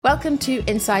Welcome to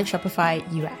Inside Shopify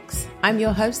UX. I'm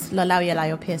your host, Lalawi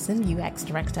Alayo Pearson, UX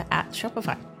Director at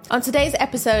Shopify. On today's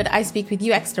episode, I speak with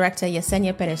UX Director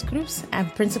Yesenia Perez Cruz and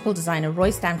Principal Designer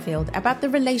Roy Stanfield about the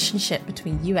relationship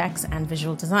between UX and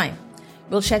visual design.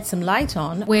 We'll shed some light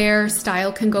on where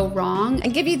style can go wrong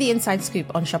and give you the inside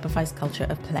scoop on Shopify's culture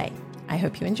of play. I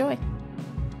hope you enjoy.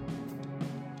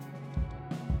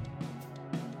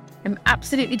 I'm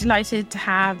absolutely delighted to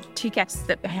have two guests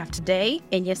that we have today,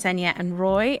 in Yesenia and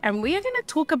Roy, and we are going to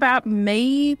talk about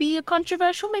maybe a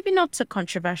controversial, maybe not so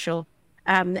controversial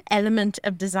element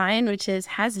of design, which is,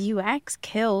 has UX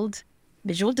killed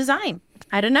visual design?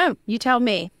 I don't know. You tell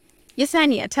me.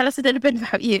 Yesenia, tell us a little bit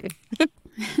about you.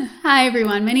 Hi,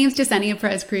 everyone. My name is Yesenia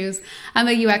Perez Cruz. I'm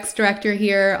a UX director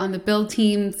here on the build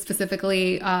team,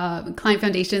 specifically Client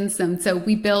Foundations. And so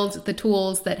we build the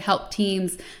tools that help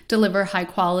teams deliver high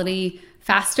quality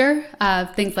faster,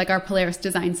 things like our Polaris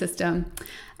design system,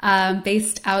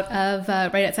 based out of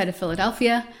right outside of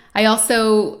Philadelphia. I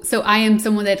am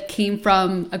someone that came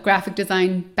from a graphic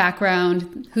design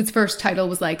background whose first title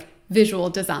was like visual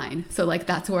design. So like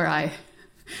that's where I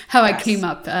came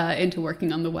up into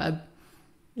working on the web.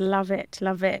 Love it.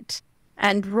 Love it.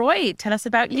 And Roy, tell us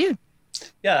about you.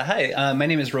 Yeah. Hi. My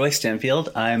name is Roy Stanfield.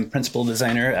 I'm principal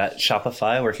designer at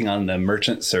Shopify, working on the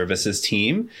merchant services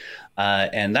team.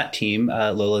 And that team,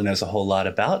 Lola knows a whole lot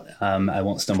about. I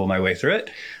won't stumble my way through it,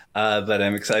 but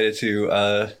I'm excited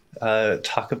to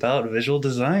talk about visual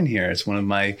design here. It's one of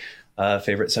my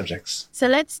favorite subjects. So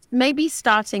let's maybe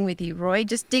starting with you, Roy,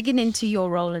 just digging into your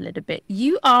role a little bit.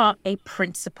 You are a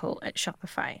principal at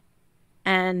Shopify.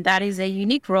 And that is a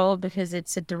unique role because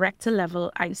it's a director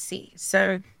level IC.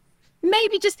 So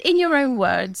maybe just in your own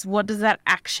words, what does that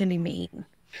actually mean?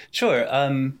 Sure.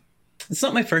 It's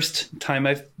not my first time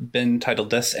I've been titled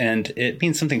this, and it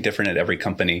means something different at every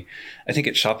company. I think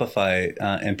at Shopify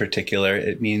in particular,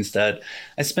 it means that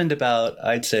I spend about,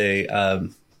 I'd say,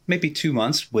 maybe 2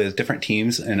 months with different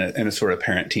teams in a sort of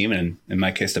parent team. And in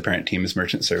my case, the parent team is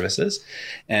merchant services.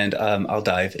 And I'll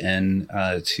dive in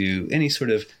to any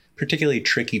sort of particularly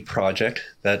tricky project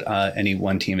that any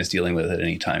one team is dealing with at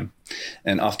any time.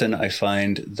 And often I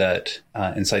find that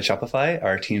inside Shopify,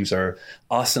 our teams are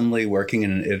awesomely working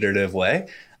in an iterative way.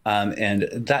 And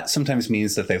that sometimes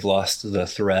means that they've lost the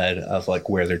thread of like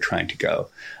where they're trying to go.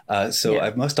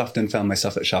 I've most often found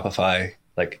myself at Shopify,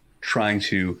 like trying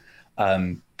to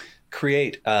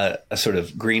create a sort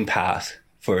of green path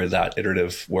for that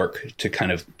iterative work to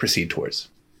kind of proceed towards.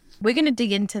 We're going to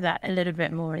dig into that a little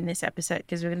bit more in this episode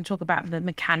because we're going to talk about the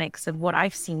mechanics of what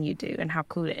I've seen you do and how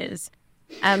cool it is.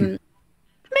 Maybe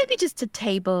just to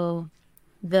table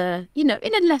in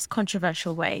a less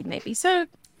controversial way, maybe. So,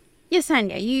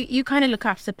 Yesenia, you kind of look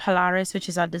after Polaris, which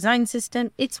is our design system.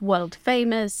 It's world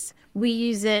famous. We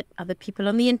use it. Other people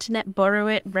on the internet borrow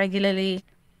it regularly.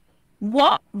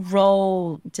 What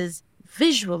role does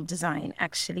visual design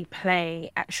actually play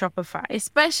at Shopify,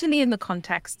 especially in the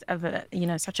context of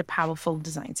such a powerful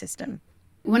design system?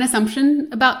 One assumption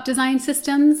about design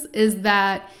systems is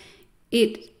that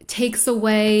it takes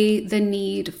away the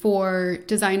need for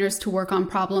designers to work on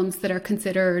problems that are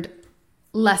considered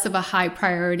less of a high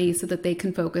priority so that they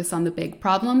can focus on the big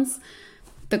problems,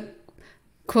 the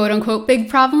quote unquote big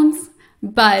problems.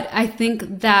 But I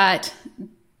think that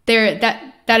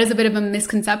that is a bit of a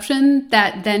misconception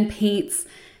that then paints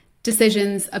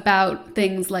decisions about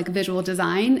things like visual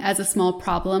design as a small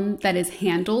problem that is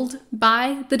handled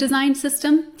by the design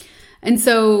system. And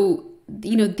so,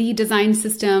 the design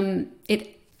system,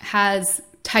 it has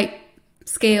type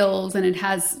scales and it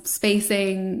has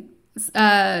spacing,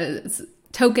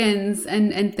 tokens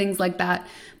and things like that.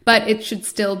 But it should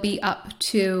still be up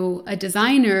to a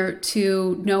designer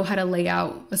to know how to lay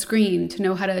out a screen, to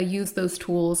know how to use those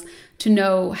tools, to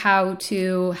know how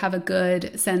to have a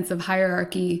good sense of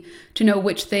hierarchy, to know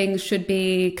which things should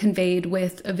be conveyed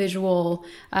with a visual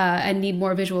and need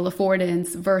more visual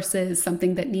affordance versus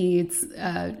something that needs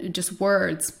just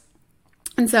words.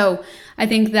 And so I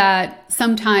think that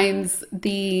sometimes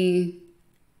the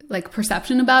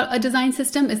perception about a design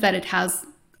system is that it has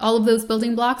all of those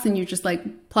building blocks and you're just like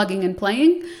plugging and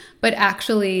playing. But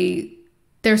actually,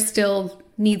 there still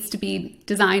needs to be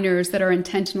designers that are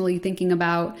intentionally thinking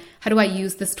about how do I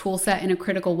use this tool set in a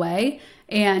critical way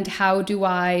and how do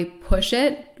I push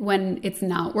it when it's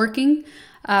not working,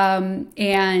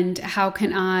 and how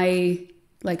can I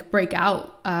break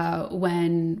out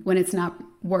when it's not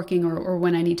working or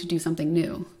when I need to do something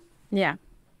new. Yeah.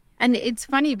 And it's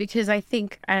funny because I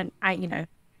think, and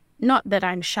not that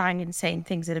I'm shy in saying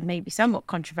things that are maybe somewhat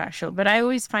controversial, but I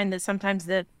always find that sometimes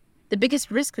the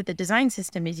biggest risk with the design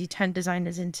system is you turn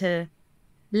designers into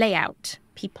layout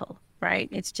people. right?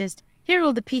 It's just, here are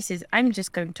all the pieces. I'm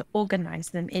just going to organize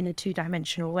them in a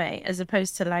 2-dimensional way, as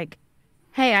opposed to like,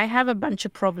 hey, I have a bunch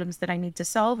of problems that I need to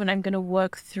solve, and I'm going to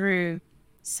work through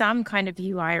some kind of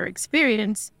UI or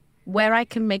experience where I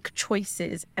can make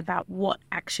choices about what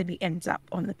actually ends up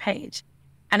on the page.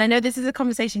 And I know this is a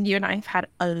conversation you and I have had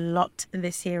a lot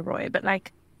this year, Roy, but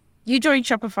like, you joined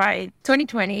Shopify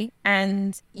 2020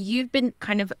 and you've been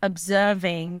kind of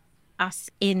observing us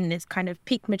in this kind of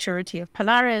peak maturity of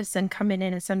Polaris and coming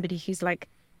in as somebody who's like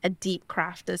a deep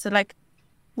crafter. So like,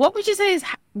 what would you say is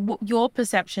your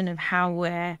perception of how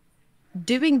we're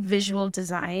doing visual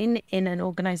design in an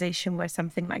organization where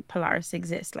something like Polaris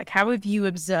exists? Like, how have you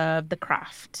observed the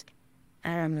craft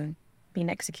being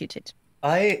executed?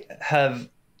 I have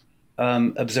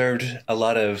observed a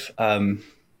lot of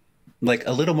like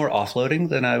a little more offloading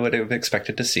than I would have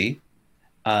expected to see.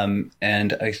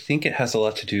 And I think it has a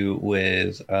lot to do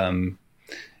with, our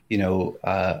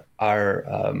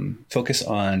focus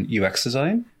on UX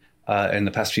design in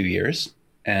the past few years,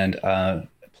 and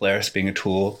Polaris being a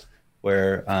tool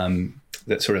where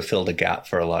that sort of filled a gap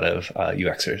for a lot of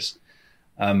UXers.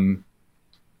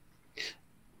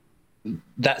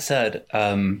 That said,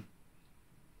 I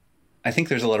think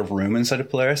there's a lot of room inside of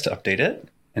Polaris to update it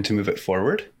and to move it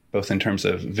forward, both in terms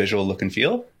of visual look and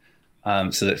feel,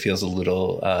 so that it feels a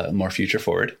little more future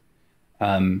forward.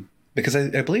 Because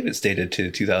I believe it's dated to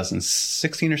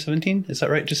 2016 or 17. Is that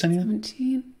right, Jasenia?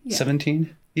 17. Yeah.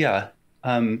 17? Yeah.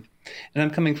 And I'm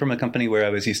coming from a company where I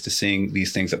was used to seeing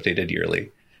these things updated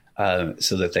yearly,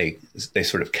 so that they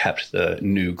sort of kept the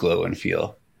new glow and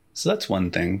feel. So that's one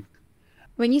thing.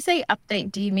 When you say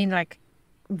update, do you mean like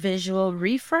visual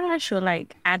refresh or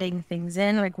like adding things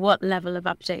in? Like, what level of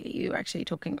update are you actually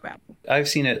talking about? I've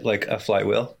seen it like a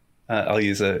flywheel. I'll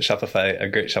use a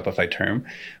great Shopify term,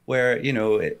 where,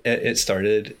 it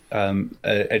started,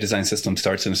 a design system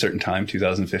starts in a certain time,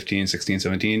 2015, 16,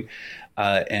 17,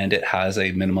 and it has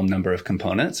a minimum number of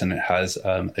components, and it has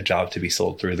a job to be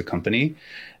sold through the company.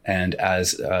 And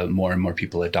as more and more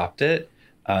people adopt it,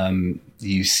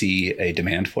 you see a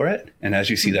demand for it. And as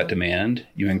you see that demand,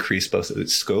 you increase both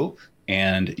its scope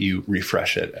and you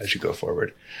refresh it as you go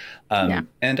forward. And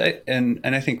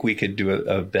I think we could do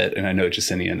a bit, and I know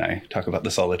Jasenia and I talk about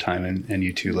this all the time, and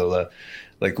you too, Lola,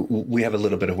 like we have a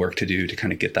little bit of work to do to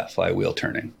kind of get that flywheel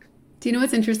turning. Do you know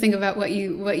what's interesting about what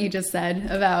you just said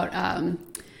about,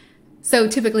 so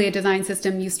typically a design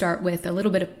system, you start with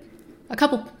a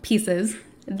couple pieces,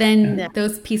 then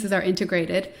those pieces are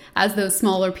integrated. As those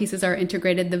smaller pieces are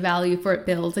integrated, the value for it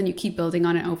builds, and you keep building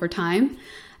on it over time.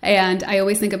 And I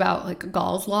always think about like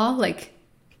Gall's law, like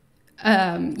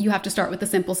you have to start with a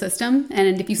simple system.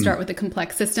 And if you start with a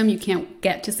complex system, you can't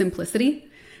get to simplicity.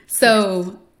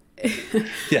 So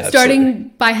starting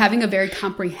by having a very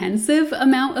comprehensive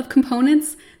amount of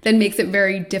components then makes it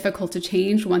very difficult to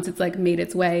change once it's like made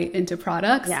its way into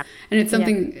products. Yeah. And it's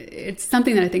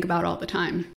something that I think about all the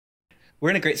time.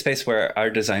 We're in a great space where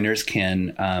our designers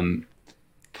can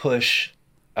push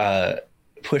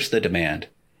the demand.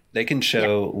 They can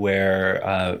show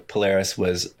where Polaris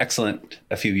was excellent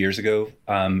a few years ago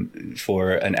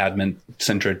for an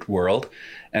admin-centered world,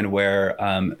 and where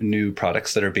new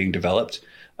products that are being developed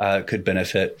could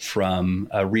benefit from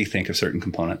a rethink of certain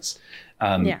components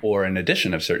or an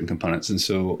addition of certain components. And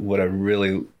so what I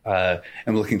really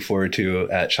am looking forward to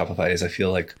at Shopify is I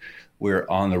feel like we're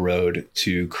on the road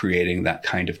to creating that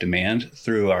kind of demand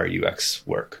through our UX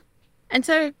work. And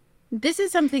so this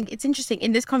is something, it's interesting.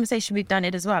 In this conversation, we've done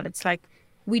it as well. It's like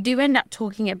we do end up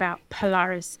talking about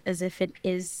Polaris as if it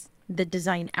is the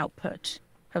design output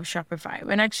of Shopify,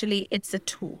 when actually it's a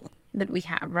tool that we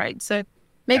have, right? So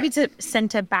maybe to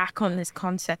center back on this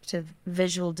concept of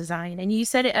visual design. And you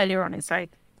said it earlier on, it's like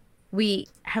we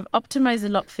have optimized a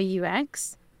lot for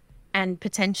UX, and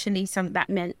potentially that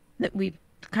meant that we've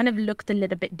kind of looked a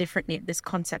little bit differently at this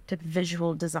concept of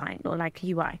visual design or like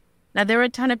UI. Now, there are a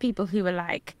ton of people who are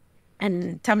like,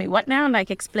 and tell me what now? Like,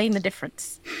 explain the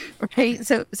difference, right?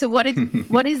 So what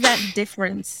is that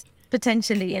difference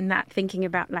potentially in that thinking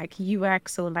about like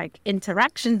UX or like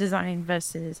interaction design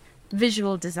versus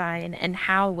visual design, and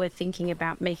how we're thinking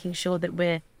about making sure that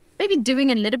we're maybe doing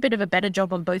a little bit of a better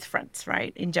job on both fronts,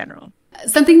 right, in general?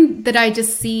 Something that I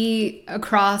just see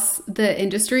across the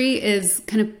industry is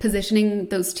kind of positioning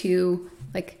those two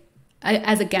like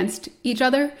as against each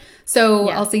other. So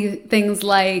I'll see things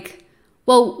like,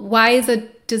 well, why is a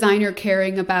designer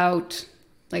caring about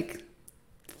like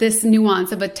this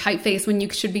nuance of a typeface when you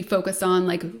should be focused on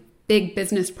like big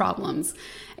business problems?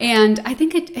 And I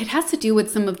think it has to do with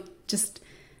some of just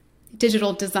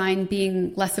digital design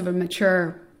being less of a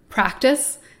mature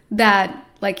practice, that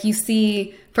Like you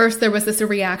see, first there was this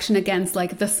reaction against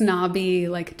like the snobby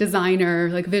like designer,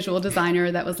 like visual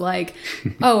designer that was like,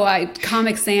 oh,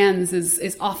 Comic Sans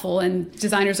is awful, and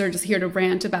designers are just here to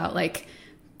rant about like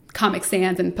Comic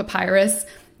Sans and Papyrus.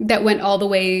 That went all the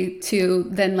way to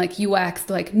then like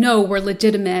UX, like, no, we're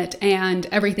legitimate and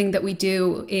everything that we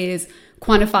do is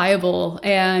quantifiable,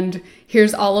 and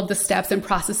here's all of the steps and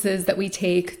processes that we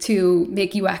take to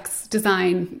make UX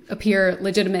design appear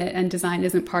legitimate, and design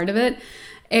isn't part of it.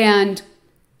 And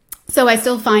so I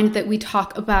still find that we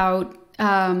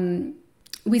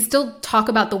still talk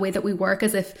about the way that we work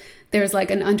as if there's like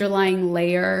an underlying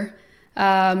layer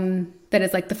that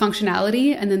is like the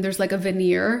functionality, and then there's like a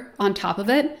veneer on top of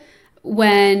it,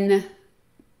 when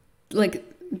like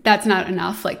that's not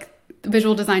enough. Like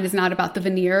visual design is not about the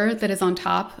veneer that is on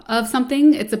top of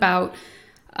something. It's about,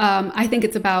 I think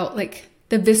it's about like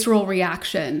the visceral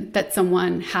reaction that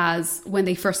someone has when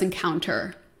they first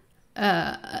encounter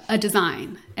a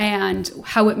design and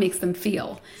how it makes them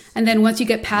feel. And then once you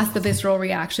get past the visceral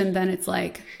reaction, then it's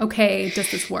like, okay,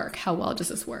 does this work? How well does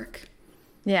this work?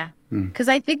 Yeah, because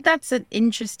I think that's an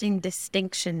interesting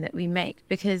distinction that we make,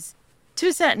 because to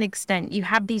a certain extent, you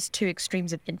have these two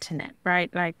extremes of internet,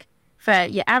 right? Like for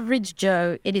your average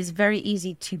Joe, it is very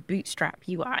easy to bootstrap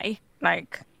UI.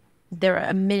 Like there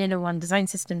are 1,000,001 design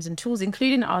systems and tools,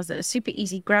 including ours, that are super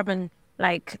easy. Grab and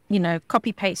like,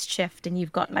 copy, paste, shift, and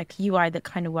you've got like UI that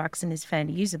kind of works and is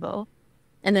fairly usable.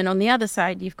 And then on the other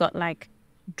side, you've got like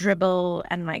Dribbble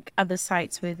and like other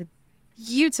sites with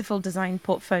beautiful design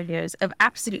portfolios of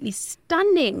absolutely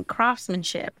stunning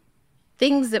craftsmanship,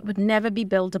 things that would never be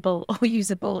buildable or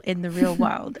usable in the real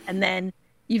world. And then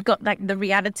you've got like the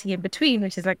reality in between,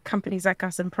 which is like companies like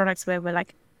us and products where we're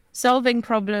like solving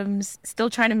problems,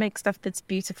 still trying to make stuff that's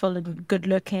beautiful and good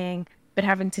looking, but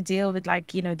having to deal with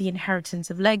like, the inheritance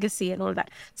of legacy and all of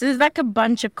that. So there's like a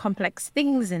bunch of complex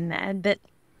things in there that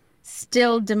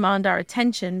still demand our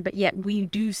attention, but yet we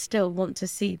do still want to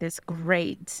see this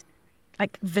great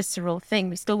like visceral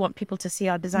thing. We still want people to see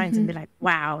our designs and be like,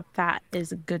 wow, that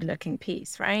is a good looking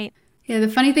piece, right? Yeah, the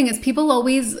funny thing is people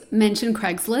always mention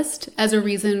Craigslist as a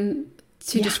reason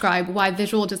to describe why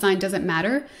visual design doesn't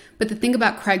matter. But the thing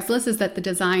about Craigslist is that the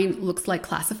design looks like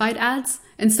classified ads.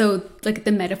 And so like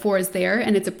the metaphor is there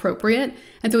and it's appropriate.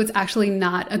 And so it's actually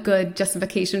not a good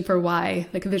justification for why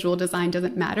like visual design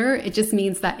doesn't matter. It just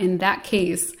means that in that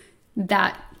case,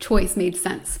 that choice made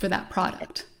sense for that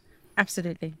product.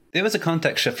 Absolutely. It was a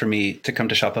context shift for me to come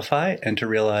to Shopify and to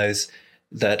realize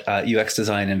that UX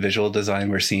design and visual design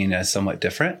were seen as somewhat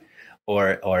different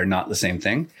or not the same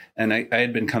thing. And I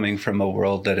had been coming from a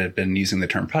world that had been using the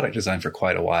term product design for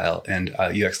quite a while, and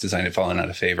UX design had fallen out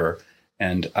of favor.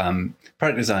 And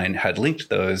product design had linked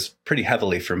those pretty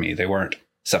heavily for me. They weren't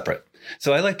separate.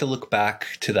 So I like to look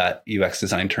back to that UX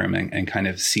design term and kind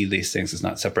of see these things as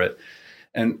not separate.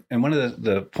 And one of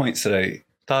the points that I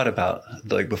thought about,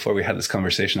 like before we had this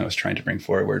conversation I was trying to bring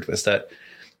forward, was that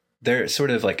there are sort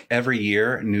of like every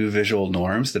year new visual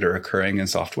norms that are occurring in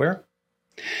software.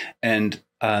 And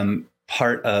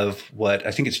part of what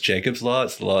I think it's Jacob's Law,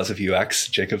 it's the laws of UX.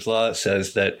 Jacob's Law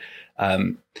says that,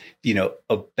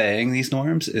 obeying these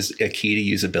norms is a key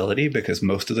to usability, because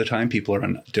most of the time people are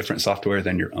on different software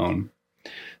than your own.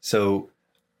 So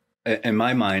in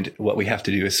my mind, what we have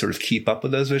to do is sort of keep up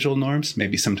with those visual norms,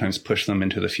 maybe sometimes push them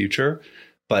into the future.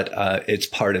 But it's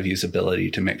part of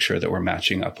usability to make sure that we're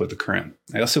matching up with the current.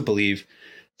 I also believe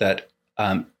that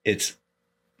it's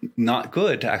not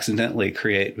good to accidentally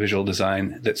create visual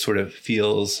design that sort of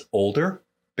feels older,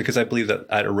 because I believe that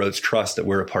erodes trust that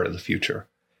we're a part of the future.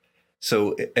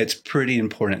 So it's pretty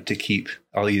important to keep,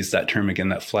 I'll use that term again,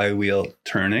 that flywheel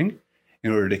turning,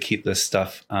 in order to keep this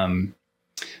stuff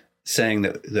saying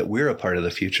that we're a part of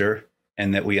the future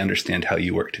and that we understand how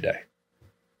you work today.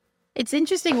 It's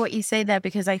interesting what you say there,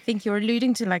 because I think you're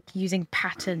alluding to like using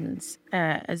patterns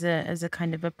as a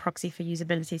kind of a proxy for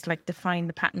usability to like define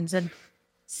the patterns. And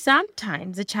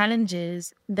sometimes the challenge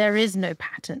is there is no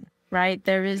pattern, right?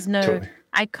 There is no, totally.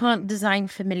 I can't design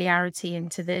familiarity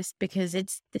into this because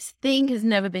this thing has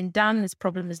never been done. This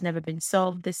problem has never been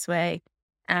solved this way.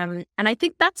 And I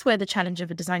think that's where the challenge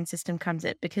of a design system comes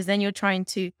in, because then you're trying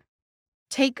to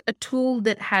take a tool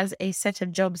that has a set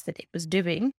of jobs that it was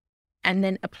doing and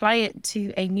then apply it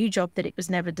to a new job that it was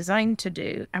never designed to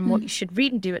do. And what you should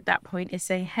really do at that point is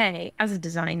say, hey, as a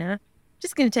designer, I'm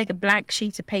just going to take a blank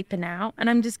sheet of paper now, and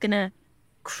I'm just going to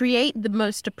create the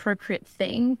most appropriate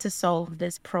thing to solve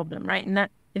this problem, right? And I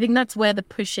think that's where the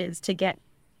push is to get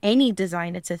any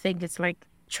designer to think. It's like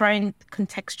try and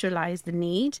contextualize the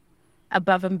need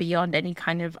above and beyond any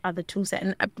kind of other tool set.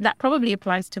 And that probably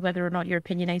applies to whether or not you're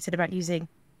opinionated about using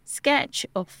Sketch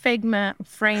or Figma or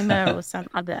Framer or some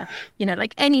other,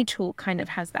 like any tool kind of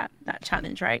has that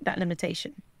challenge, right? That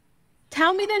limitation.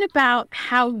 Tell me then about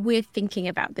how we're thinking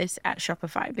about this at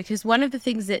Shopify, because one of the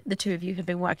things that the two of you have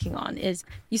been working on is,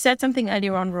 you said something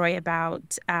earlier on, Roy,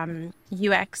 about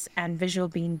UX and visual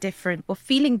being different or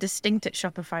feeling distinct at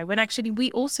Shopify, when actually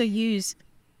we also use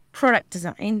product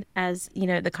design as,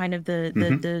 the kind of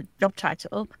the job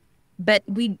title, but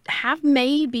we have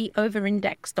maybe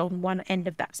over-indexed on one end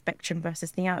of that spectrum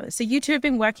versus the other. So you two have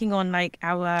been working on like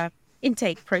our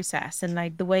intake process and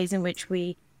like the ways in which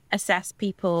we assess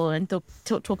people and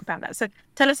talk about that. So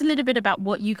tell us a little bit about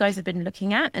what you guys have been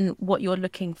looking at and what you're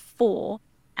looking for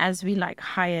as we like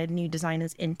hire new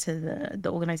designers into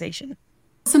the organization.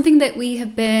 Something that we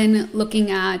have been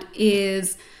looking at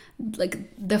is like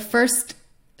the first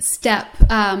step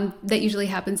that usually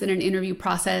happens in an interview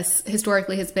process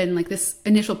historically has been like this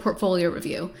initial portfolio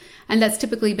review. And that's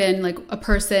typically been like a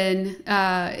person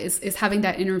is having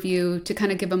that interview to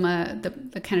kind of give them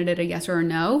the candidate a yes or a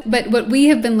no. But what we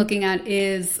have been looking at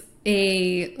is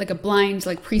a blind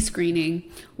like pre-screening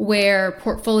where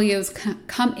portfolios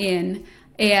come in,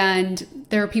 and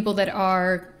there are people that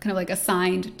are kind of like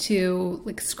assigned to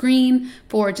like screen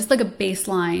for just like a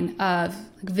baseline of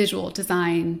like visual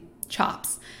design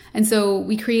chops. And so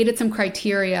we created some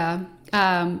criteria.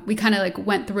 We kind of like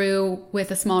went through with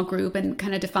a small group and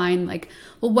kind of defined like,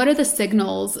 well, what are the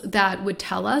signals that would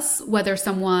tell us whether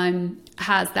someone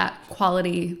has that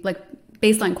quality, like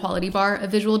baseline quality bar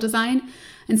of visual design?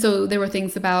 And so there were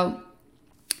things about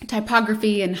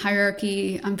typography and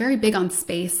hierarchy. I'm very big on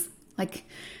space. Like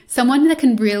someone that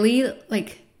can really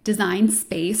like design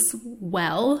space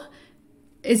well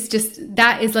is just,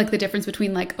 that is like the difference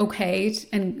between like okay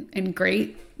and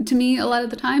great to me a lot of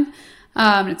the time.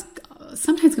 It's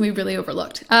sometimes can be really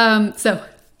overlooked. Things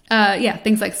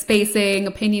like spacing,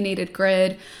 opinionated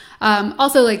grid.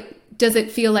 Also, like, does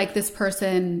it feel like this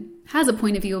person has a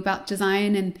point of view about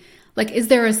design, and like, is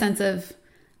there a sense of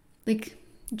like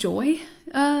joy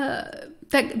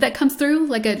that comes through,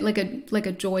 like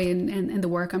a joy in the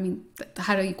work? I mean,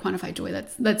 how do you quantify joy?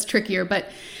 That's trickier, but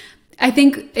I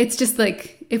think it's just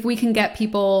like if we can get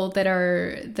people that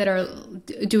are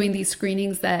doing these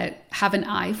screenings that have an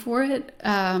eye for it,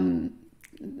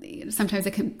 sometimes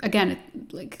it can, again,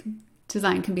 like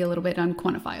design can be a little bit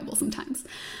unquantifiable sometimes.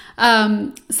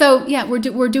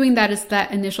 We're doing that as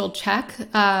that initial check,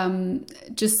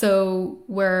 just so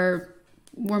we're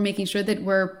making sure that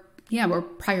we're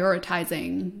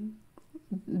prioritizing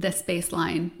this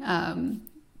baseline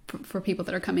for people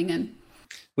that are coming in.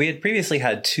 We had previously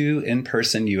had 2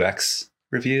 in-person UX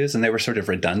reviews, and they were sort of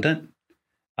redundant,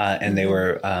 and they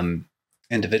were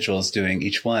individuals doing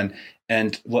each one.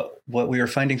 And what we were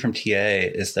finding from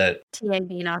TA is that TA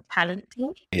being our talent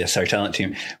team. Yes, our talent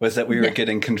team, was that we were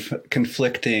getting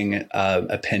conflicting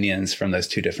opinions from those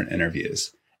 2 different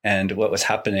interviews. And what was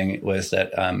happening was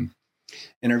that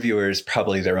interviewers,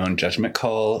 probably their own judgment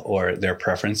call or their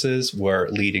preferences, were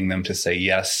leading them to say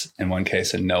yes in one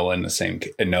case and no in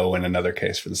no in another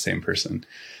case for the same person.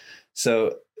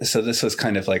 So this was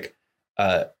kind of like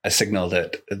a signal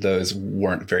that those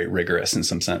weren't very rigorous in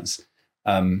some sense.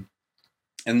 And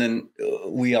then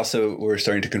we also were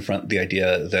starting to confront the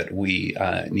idea that we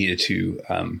needed to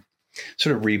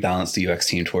sort of rebalance the UX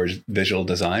team towards visual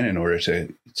design in order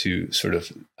to sort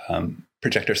of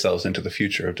project ourselves into the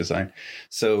future of design.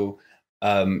 So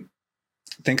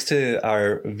thanks to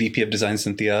our VP of Design,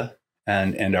 Cynthia,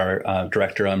 and our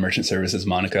Director on Merchant Services,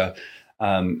 Monica,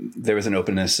 there was an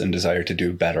openness and desire to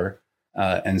do better.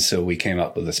 And so we came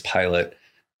up with this pilot.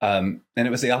 And it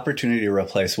was the opportunity to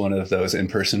replace one of those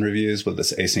in-person reviews with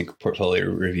this async portfolio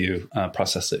review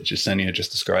process that Jasenia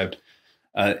just described.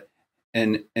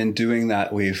 And in doing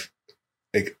that, we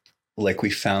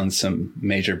found some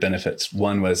major benefits.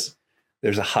 One was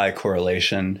there's a high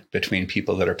correlation between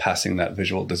people that are passing that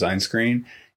visual design screen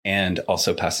and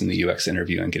also passing the UX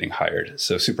interview and getting hired.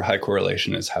 So super high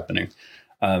correlation is happening.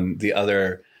 The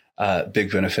other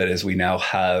big benefit is we now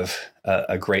have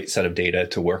a great set of data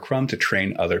to work from to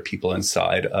train other people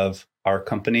inside of our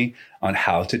company on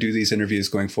how to do these interviews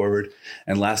going forward.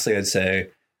 And lastly, I'd say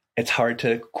it's hard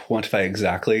to quantify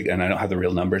exactly, and I don't have the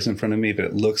real numbers in front of me, but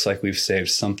it looks like we've saved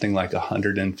something like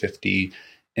 150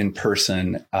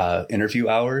 in-person interview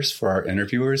hours for our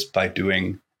interviewers by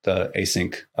doing the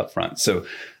async upfront. So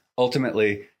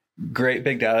ultimately, great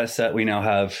big data set we now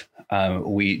have.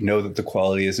 We know that the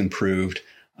quality is improved,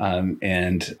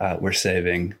 and we're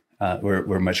saving.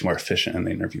 We're much more efficient in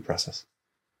the interview process.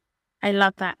 I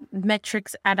love that.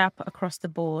 Metrics add up across the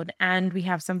board, and we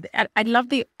have some. I love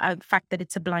the fact that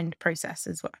it's a blind process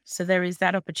as well. So there is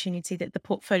that opportunity that the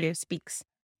portfolio speaks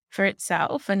for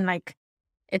itself. And like,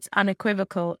 it's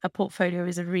unequivocal. A portfolio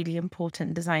is a really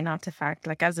important design artifact.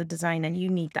 Like as a designer, you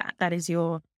need that. That is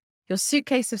your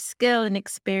suitcase of skill and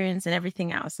experience and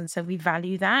everything else. And so we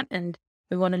value that, and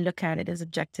we want to look at it as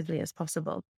objectively as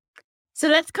possible. So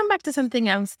let's come back to something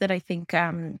else that I think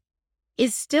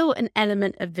is still an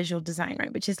element of visual design,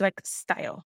 right? Which is like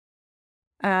style.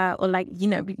 Or like,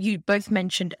 you both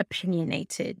mentioned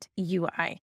opinionated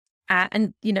UI.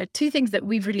 And, two things that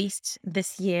we've released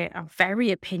this year are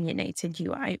very opinionated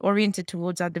UI, oriented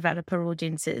towards our developer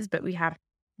audiences. But we have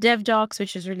DevDocs,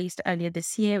 which was released earlier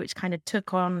this year, which kind of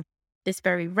took on this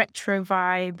very retro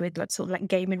vibe with sort of like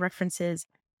gaming references.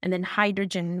 And then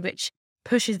Hydrogen, which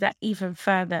pushes that even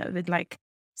further with like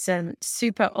some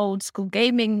super old school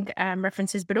gaming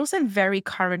references, but also very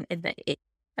current in that it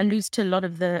alludes to a lot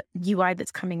of the UI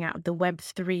that's coming out of the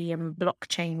Web3 and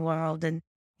blockchain world and,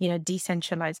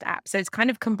 decentralized apps. So it's kind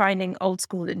of combining old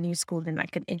school and new school in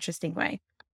like an interesting way.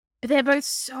 But they're both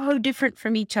so different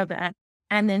from each other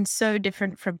and then so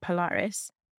different from Polaris,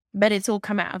 but it's all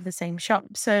come out of the same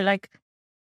shop. So like,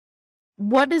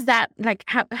 what does that, like,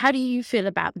 how do you feel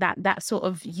about that sort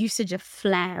of usage of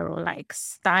flair or like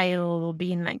style or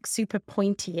being like super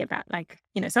pointy about like,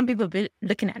 some people be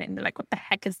looking at it and they're like, what the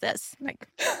heck is this? Like,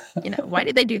 why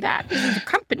did they do that? This is a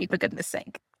company, for goodness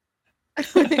sake.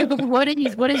 What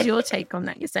is your take on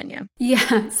that, Yesenia?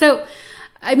 Yeah. So,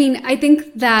 I mean, I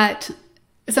think that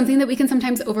something that we can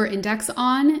sometimes over-index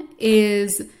on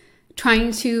is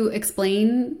trying to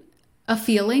explain a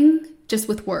feeling just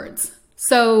with words.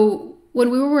 So when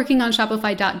we were working on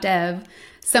Shopify.dev,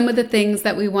 some of the things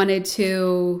that we wanted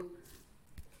to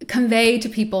convey to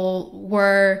people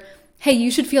were, hey,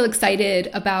 you should feel excited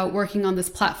about working on this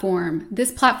platform.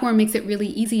 This platform makes it really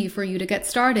easy for you to get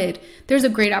started. There's a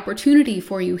great opportunity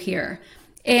for you here.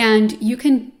 And you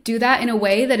can do that in a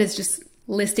way that is just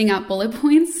listing out bullet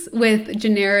points with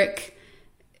generic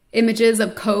images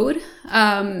of code.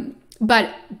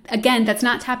 But again, that's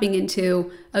not tapping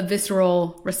into a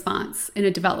visceral response in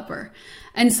a developer.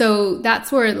 And so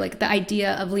that's where like the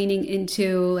idea of leaning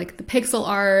into like the pixel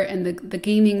art and the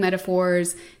gaming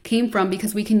metaphors came from,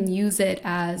 because we can use it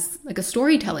as like a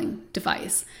storytelling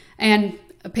device. And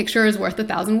a picture is worth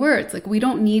 1,000 words. Like we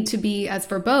don't need to be as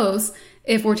verbose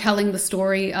if we're telling the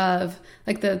story of,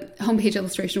 like the homepage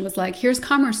illustration was like, here's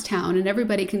Commerce Town, and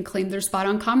everybody can claim their spot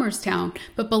on Commerce Town.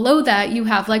 But below that, you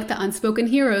have like the unspoken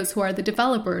heroes who are the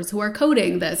developers who are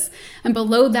coding this. And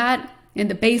below that, in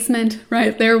the basement,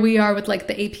 right, there we are with like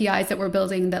the APIs that we're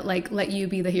building that like let you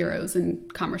be the heroes in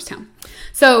Commerce Town.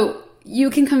 So you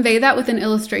can convey that with an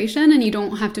illustration, and you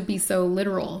don't have to be so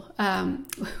literal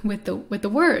with the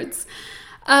words.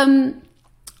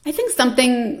 I think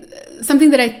something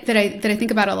that I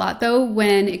think about a lot though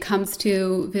when it comes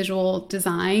to visual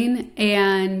design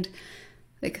and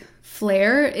like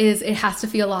flair is it has to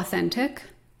feel authentic.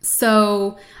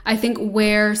 So I think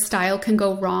where style can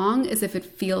go wrong is if it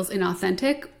feels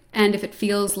inauthentic and if it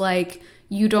feels like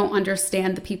you don't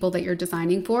understand the people that you're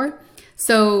designing for.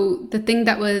 So the thing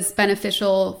that was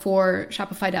beneficial for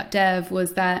Shopify.dev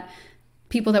was that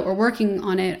people that were working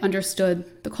on it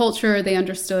understood the culture. They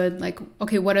understood like,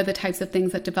 okay, what are the types of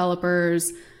things that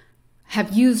developers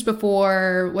have used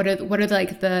before? What are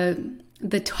like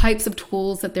the types of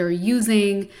tools that they're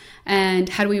using, and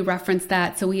how do we reference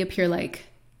that so we appear like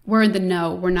we're in the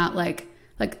know? We're not like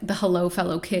the hello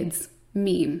fellow kids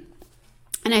meme.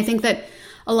 And I think that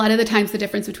a lot of the times the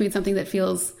difference between something that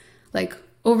feels like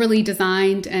overly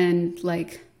designed and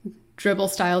like dribble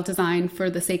style design for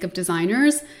the sake of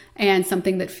designers and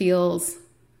something that feels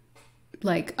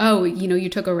like, oh, you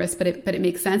took a risk, but it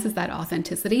makes sense, is that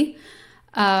authenticity.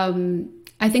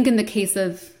 I think in the case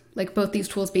of like both these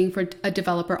tools being for a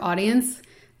developer audience,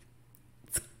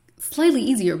 it's slightly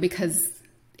easier because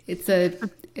it's a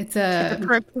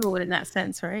pro tool in that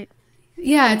sense, right?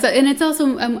 Yeah, it's also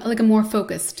like a more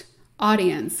focused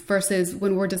audience versus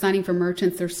when we're designing for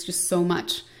merchants. There's just so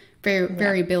much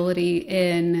variability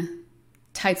in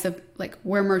types of like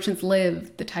where merchants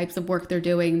live, the types of work they're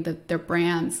doing, their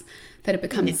brands, that it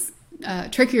becomes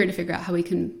trickier to figure out how we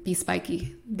can be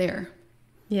spiky there.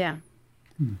 Yeah.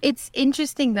 It's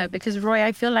interesting though, because Roy,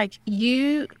 I feel like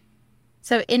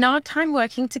so in our time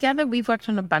working together, we've worked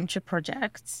on a bunch of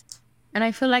projects, and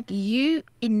I feel like you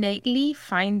innately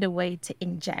find a way to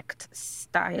inject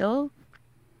style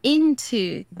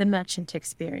into the merchant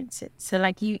experiences. So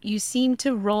like you seem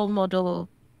to role model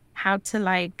how to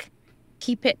like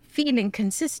keep it feeling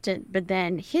consistent, but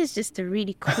then here's just a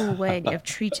really cool way of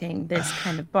treating this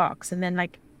kind of box. And then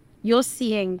like you're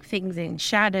seeing things in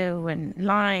shadow and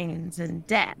lines and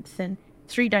depth. And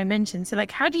three dimensions. So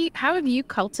like, how have you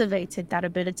cultivated that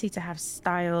ability to have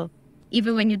style,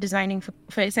 even when you're designing for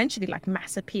essentially like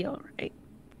mass appeal, right?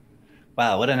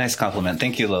 Wow, what a nice compliment.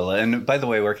 Thank you, Lola. And by the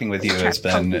way, working with you has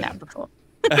been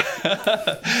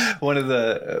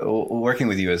working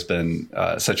with you has been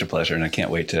such a pleasure, and I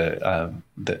can't wait to.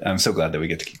 I'm so glad that we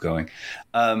get to keep going.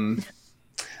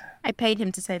 I paid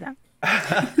him to say that.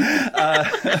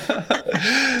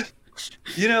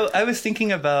 I was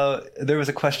thinking about, there was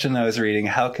a question I was reading.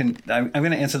 I'm going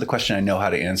to answer the question I know how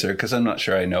to answer, because I'm not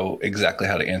sure I know exactly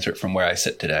how to answer it from where I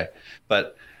sit today.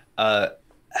 But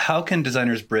how can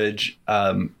designers bridge,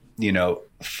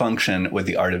 function with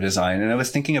the art of design? And I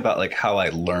was thinking about like how I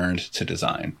learned to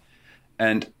design,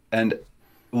 and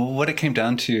what it came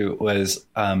down to was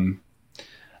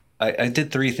I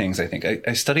did three things. I think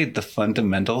I studied the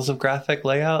fundamentals of graphic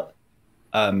layout,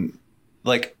 in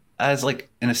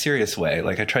a serious way.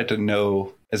 Like I tried to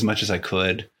know as much as I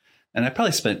could, and I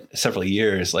probably spent several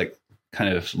years like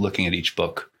kind of looking at each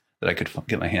book that I could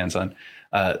get my hands on.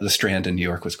 The Strand in New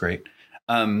York was great.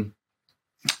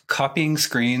 Copying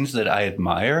screens that I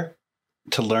admire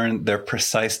to learn their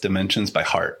precise dimensions by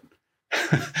heart.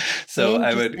 So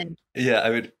I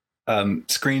would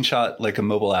screenshot like a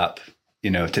mobile app,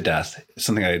 to death,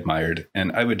 something I admired.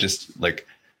 And I would just like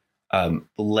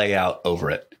lay out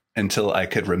over it until I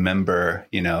could remember,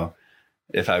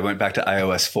 if I went back to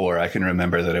iOS 4, I can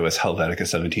remember that it was Helvetica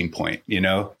 17 point,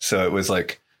 so it was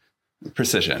like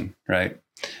precision, right?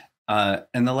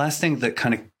 And the last thing that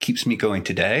kind of keeps me going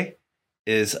today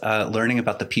is learning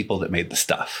about the people that made the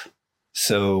stuff.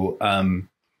 So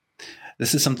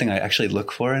this is something I actually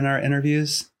look for in our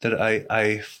interviews that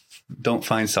I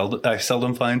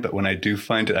seldom find, but when I do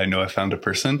find it, I know I found a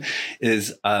person,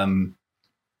 is,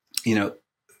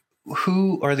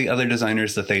 who are the other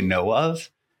designers that they know of?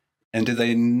 And do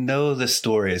they know the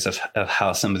stories of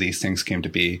how some of these things came to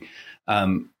be?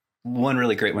 One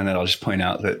really great one that I'll just point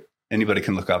out that anybody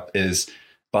can look up is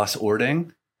Bas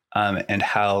Ording, and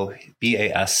how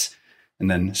BAS and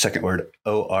then second word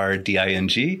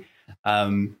ORDING,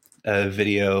 a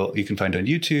video you can find on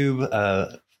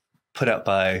YouTube, put out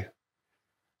by,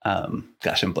 I'm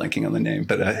blanking on the name,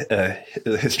 but a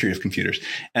history of computers.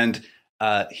 And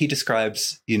he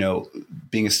describes,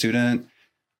 being a student,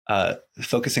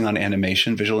 focusing on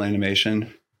animation, visual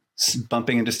animation,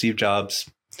 bumping into Steve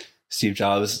Jobs,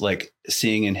 like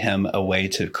seeing in him a way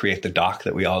to create the dock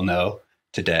that we all know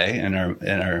today in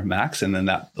our Macs, and then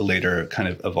that later kind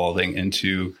of evolving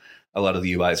into a lot of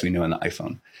the UIs we know in the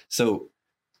iPhone. So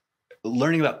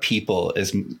learning about people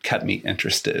has kept me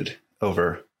interested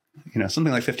over,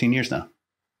 something like 15 years now.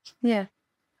 Yeah.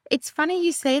 It's funny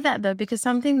you say that though, because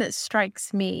something that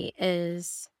strikes me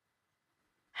is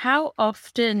how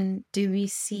often do we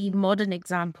see modern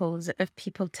examples of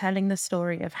people telling the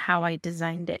story of how I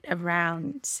designed it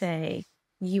around, say,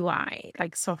 UI,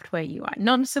 like software UI,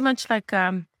 not so much like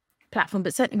platform,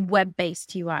 but certainly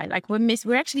web-based UI. Like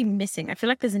we're actually missing. I feel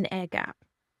like there's an air gap.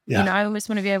 Yeah. I almost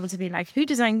want to be able to be like, who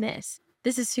designed this?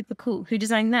 This is super cool. Who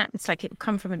designed that? It's like it would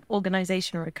come from an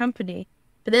organization or a company,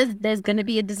 but there's going to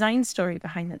be a design story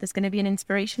behind that. There's going to be an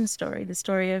inspiration story. The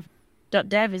story of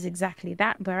 .dev is exactly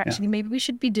that, where actually maybe we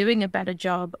should be doing a better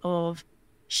job of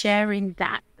sharing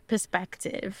that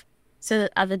perspective so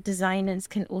that other designers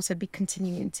can also be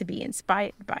continuing to be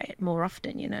inspired by it more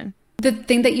often, The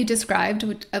thing that you described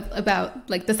about,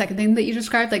 like the second thing that you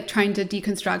described, like trying to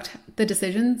deconstruct the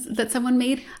decisions that someone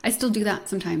made, I still do that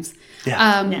sometimes.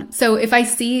 Yeah. So if I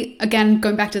see, again,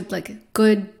 going back to like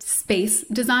good space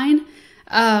design,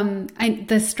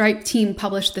 the Stripe team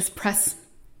published this press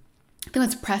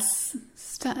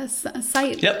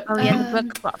site. Yep. Oh yeah,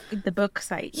 the book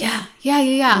site. Yeah.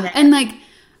 And like,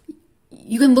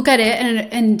 you can look at it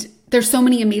and there's so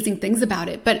many amazing things about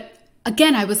it. But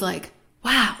again, I was like,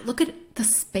 wow, look at the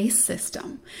space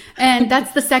system. And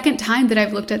that's the second time that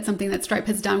I've looked at something that Stripe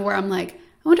has done where I'm like,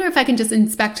 I wonder if I can just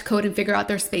inspect code and figure out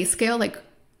their space scale, like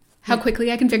how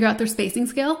quickly I can figure out their spacing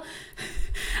scale.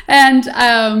 And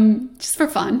just for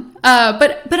fun.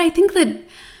 But I think that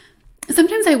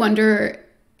sometimes I wonder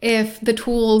if the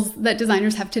tools that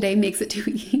designers have today makes it too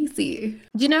easy.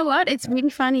 You know what? It's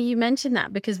really funny you mentioned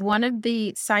that, because one of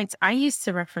the sites I used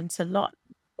to reference a lot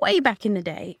way back in the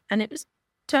day, and it was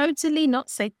totally not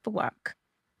safe for work,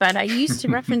 but I used to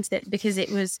reference it because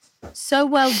it was so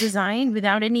well designed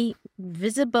without any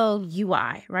visible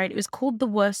UI, right? It was called The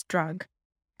Worst Drug.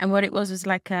 And what it was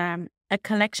like a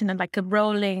collection of like a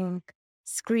rolling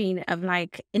screen of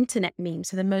like internet memes.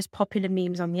 So the most popular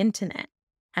memes on the internet.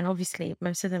 And obviously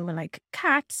most of them were like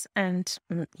cats and,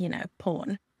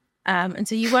 porn. And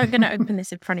so you weren't going to open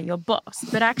this in front of your boss,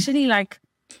 but actually like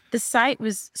the site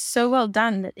was so well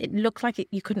done that it looked like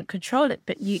you couldn't control it,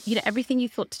 but you know, everything you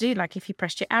thought to do, like if you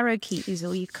pressed your arrow keys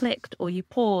or you clicked or you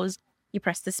paused, you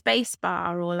pressed the space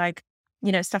bar, or like,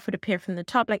 you know, stuff would appear from the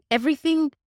top, like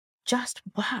everything just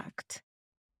worked.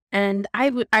 And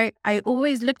I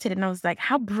always looked at it and I was like,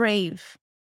 how brave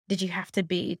did you have to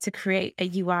be to create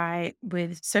a UI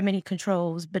with so many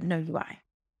controls, but no UI?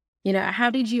 You know, how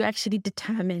did you actually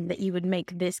determine that you would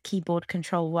make this keyboard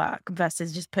control work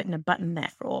versus just putting a button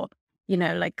there, or, you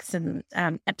know, like some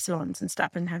epsilons and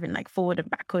stuff, and having like forward and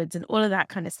backwards and all of that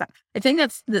kind of stuff? I think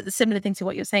that's the similar thing to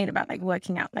what you're saying about like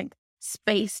working out like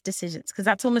space decisions, because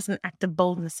that's almost an act of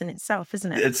boldness in itself,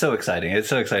 isn't it? It's so exciting. It's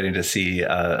so exciting to see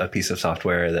a piece of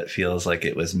software that feels like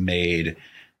it was made,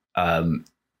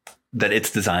 that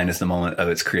its design is the moment of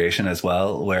its creation as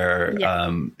well, where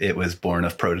it was born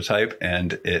of prototype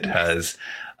and it has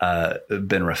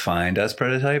been refined as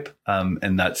prototype.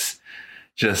 And that's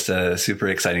just a super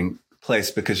exciting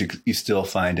place, because you still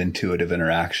find intuitive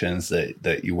interactions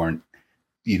that you weren't,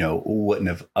 you know, wouldn't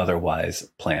have otherwise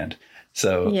planned.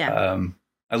 So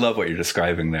I love what you're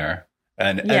describing there.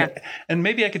 And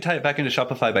maybe I could tie it back into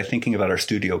Shopify by thinking about our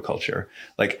studio culture.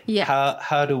 Like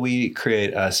how do we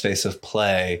create a space of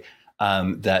play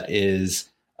that is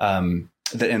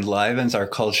that enlivens our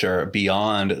culture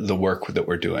beyond the work that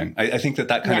we're doing? I think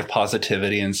that kind of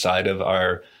positivity inside of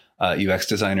our UX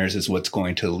designers is what's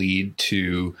going to lead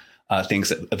to things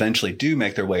that eventually do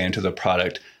make their way into the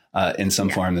product in some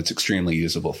form that's extremely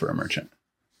usable for a merchant.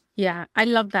 Yeah, I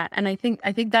love that. And I think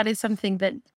that is something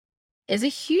that is a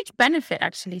huge benefit,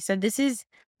 actually. So this is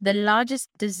the largest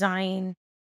design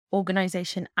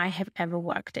organization I have ever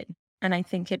worked in. And I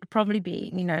think it'd probably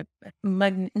be, you know,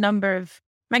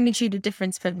 magnitude of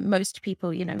difference for most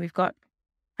people. You know, we've got,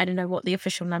 I don't know what the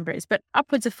official number is, but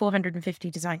upwards of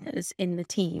 450 designers in the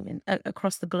team and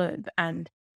across the globe. And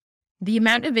the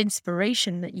amount of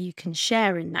inspiration that you can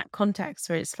share in that context,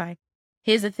 where it's like,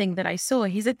 here's a thing that I saw,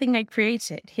 here's a thing I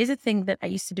created, here's a thing that I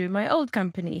used to do in my old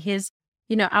company, here's,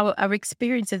 you know, our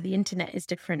experience of the internet is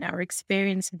different, our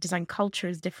experience of design culture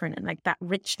is different, and like that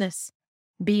richness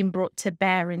being brought to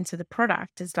bear into the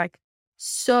product is like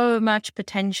so much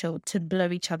potential to blow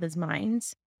each other's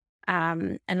minds,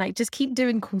 and like just keep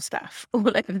doing cool stuff all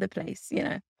over the place, you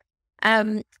know.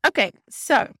 Okay,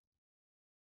 so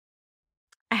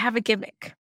I have a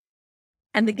gimmick.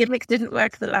 And the gimmick didn't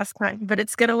work the last time, but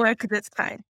it's going to work this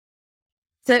time.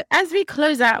 So as we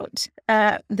close out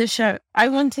the show, I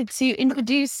wanted to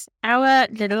introduce our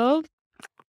little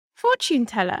fortune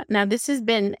teller. Now, this has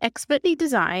been expertly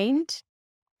designed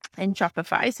in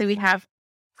Shopify. So we have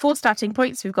 4 starting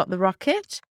points. We've got the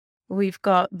rocket. We've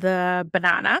got the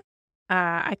banana.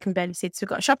 I can barely see it. So we've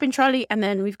got a shopping trolley. And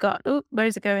then we've got, where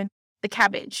is it going? The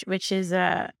cabbage, which is,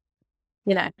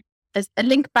 you know, a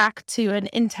link back to an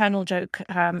internal joke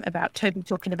about Toby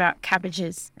talking about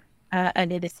cabbages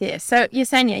earlier this year. So,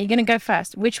 Yesenia, you're going to go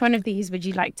first. Which one of these would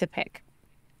you like to pick?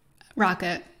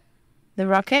 Rocket. The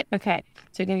rocket? Okay.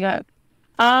 So we're going to go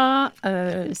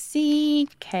ROCKET.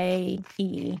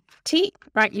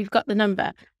 Right, you've got the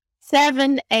number.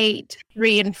 7, 8,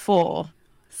 3, and 4.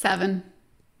 7.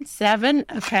 7?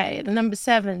 Okay. The number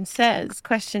 7 says,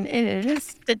 question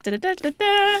is...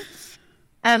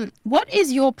 what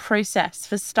is your process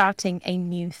for starting a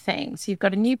new thing? So you've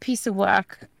got a new piece of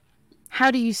work.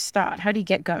 How do you start? How do you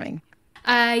get going?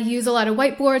 I use a lot of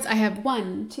whiteboards. I have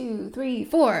 1, 2, 3,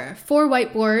 4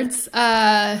 whiteboards,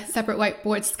 separate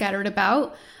whiteboards scattered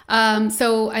about.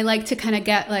 So I like to kind of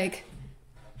get like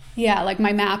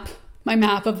my map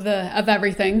of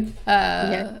everything,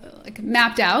 like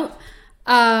mapped out,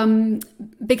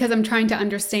 because I'm trying to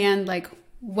understand like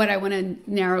what I want to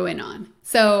narrow in on.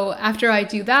 So after I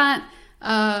do that,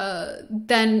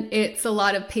 then it's a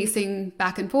lot of pacing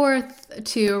back and forth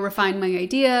to refine my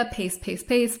idea, pace,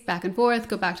 back and forth,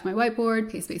 go back to my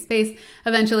whiteboard, pace.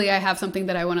 Eventually I have something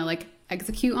that I want to like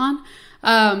execute on.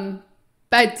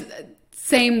 But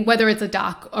same, whether it's a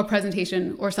doc or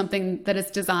presentation or something that is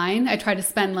design, I try to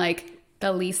spend like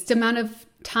the least amount of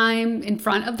time in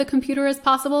front of the computer as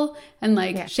possible and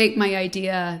like shape my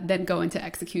idea, then go into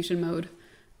execution mode.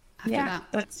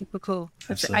 That's super cool.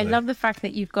 I love the fact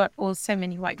that you've got so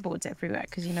many whiteboards everywhere,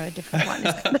 because you know a different one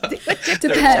is going to do it.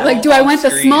 Depends. Like, do I want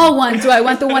the small one? Do I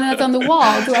want the one that's on the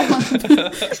wall? Do I want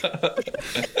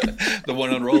the one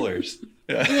on rollers?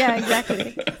 Yeah,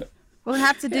 exactly. We'll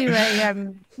have to do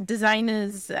a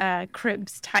designers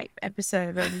cribs type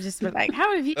episode where we just be like,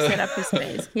 how have you set up this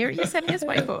space? Here are you setting us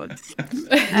whiteboards.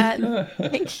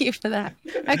 Thank you for that.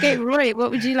 Okay, Roy, what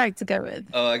would you like to go with?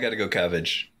 Oh, I got to go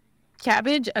cabbage.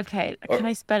 Cabbage? Okay. Can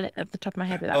I spell it at the top of my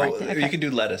head without writing? Okay. You can do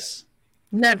lettuce.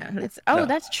 No.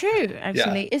 That's true.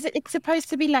 Actually, it's supposed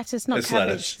to be lettuce, not it's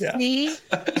cabbage. Lettuce, yeah. See?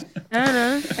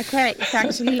 No. Okay, it's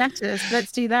actually lettuce.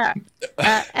 Let's do that.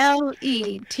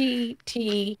 LETTUCE.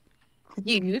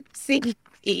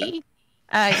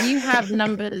 You have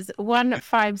numbers 1,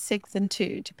 5, 6, and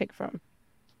 2 to pick from.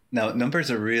 Now, numbers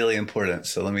are really important,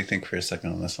 so let me think for a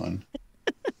second on this one.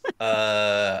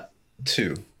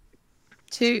 2.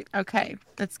 2. Okay,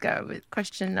 let's go with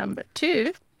question number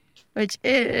 2, which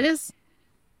is,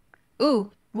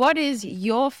 what is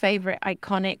your favorite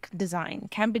iconic design?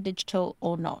 Can be digital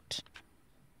or not.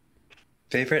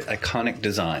 Favorite iconic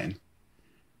design?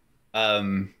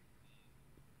 I'm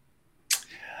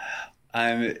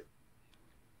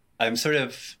sort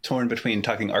of torn between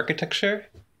talking architecture.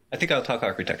 I think I'll talk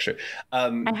architecture. I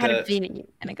had a feeling you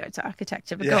were going to go to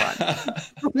architecture, but go on.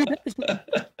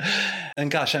 And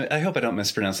gosh, I hope I don't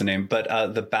mispronounce the name,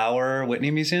 but the Bauer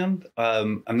Whitney Museum.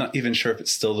 I'm not even sure if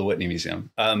it's still the Whitney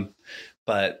Museum,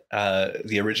 but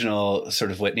the original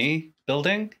sort of Whitney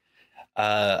building,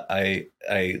 I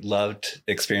loved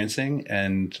experiencing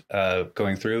and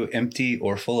going through, empty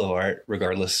or full of art,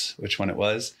 regardless which one it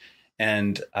was.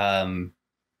 And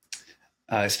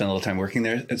I spent a little time working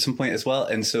there at some point as well.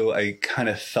 And so I kind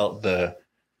of felt that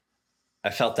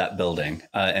building.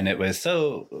 And it was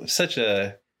such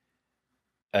a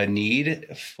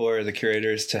need for the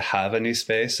curators to have a new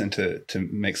space and to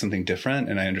make something different.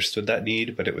 And I understood that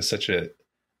need, but it was such a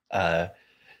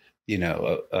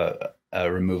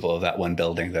removal of that one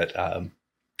building that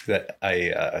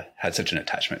I had such an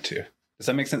attachment to. Does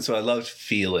that make sense? So I loved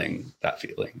feeling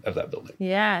of that building.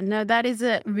 Yeah, no, that is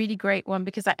a really great one,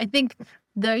 because I think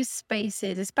those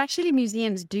spaces, especially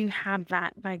museums, do have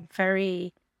that like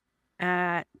very,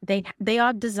 they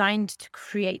are designed to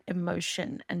create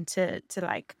emotion and to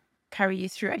like carry you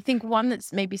through. I think one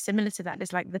that's maybe similar to that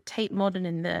is like the Tate Modern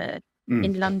in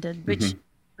London, which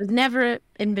was never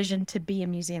envisioned to be a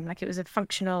museum. Like it was a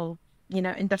functional,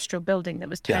 industrial building that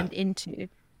was turned into.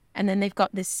 And then they've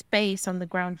got this space on the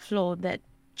ground floor that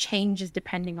changes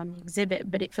depending on the exhibit,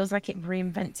 but it feels like it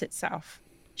reinvents itself.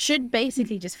 Should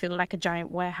basically just feel like a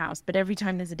giant warehouse, but every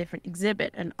time there's a different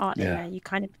exhibit and art in there, you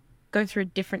kind of go through a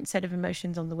different set of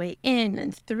emotions on the way in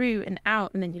and through and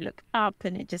out, and then you look up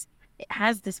and it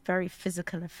has this very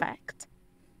physical effect.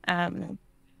 I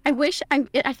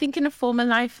think in a former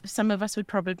life, some of us would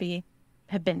probably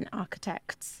have been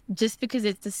architects, just because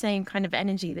it's the same kind of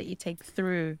energy that you take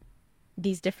through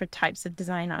these different types of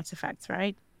design artifacts,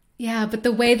 right? Yeah, but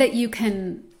the way that you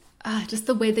can, just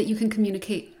the way that you can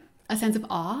communicate a sense of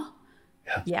awe,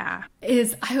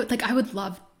 is I would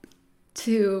love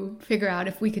to figure out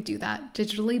if we could do that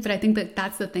digitally. But I think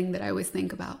that's the thing that I always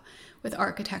think about with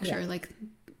architecture, like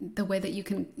the way that you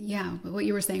can, what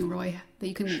you were saying, Roy, that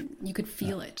you could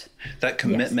feel it. That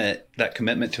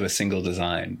commitment to a single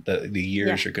design, the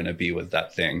years you're going to be with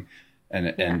that thing.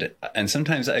 And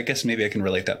sometimes I guess maybe I can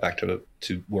relate that back to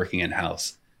working in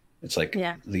house. It's like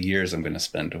the years I'm going to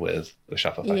spend with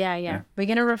Shopify. Yeah. We're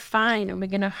going to refine and we're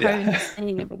going to hone this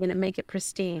thing and we're going to make it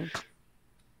pristine.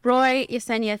 Roy,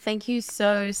 Yesenia, thank you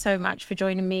so much for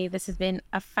joining me. This has been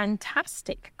a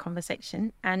fantastic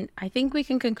conversation. And I think we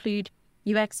can conclude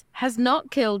UX has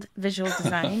not killed visual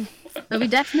design, but we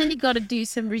definitely got to do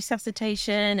some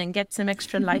resuscitation and get some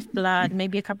extra lifeblood,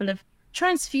 maybe a couple of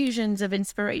transfusions of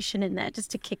inspiration in there just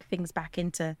to kick things back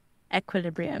into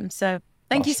equilibrium. So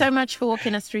thank you so much for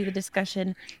walking us through the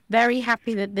discussion. Very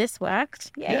happy that this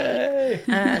worked. Yay!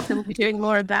 So we'll be doing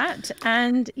more of that.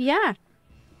 And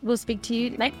we'll speak to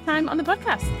you next time on the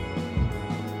podcast.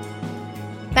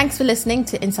 Thanks for listening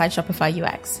to Inside Shopify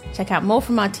UX. Check out more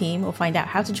from our team or find out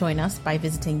how to join us by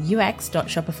visiting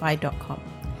ux.shopify.com.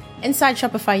 Inside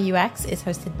Shopify UX is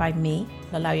hosted by me,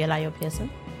 Lalayo Layo Pearson.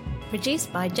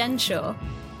 Produced by Jen Shaw.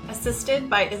 Assisted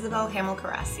by Isabel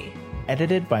Hamel-Karasi.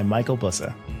 Edited by Michael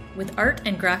Bussa. With art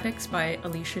and graphics by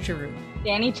Alicia Giroux.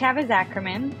 Danny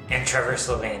Chavez-Ackerman. And Trevor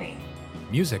Slovany.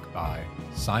 Music by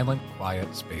Silent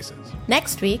Quiet Spaces.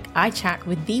 Next week, I chat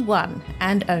with the one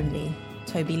and only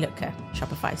Toby Looker,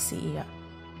 Shopify's CEO.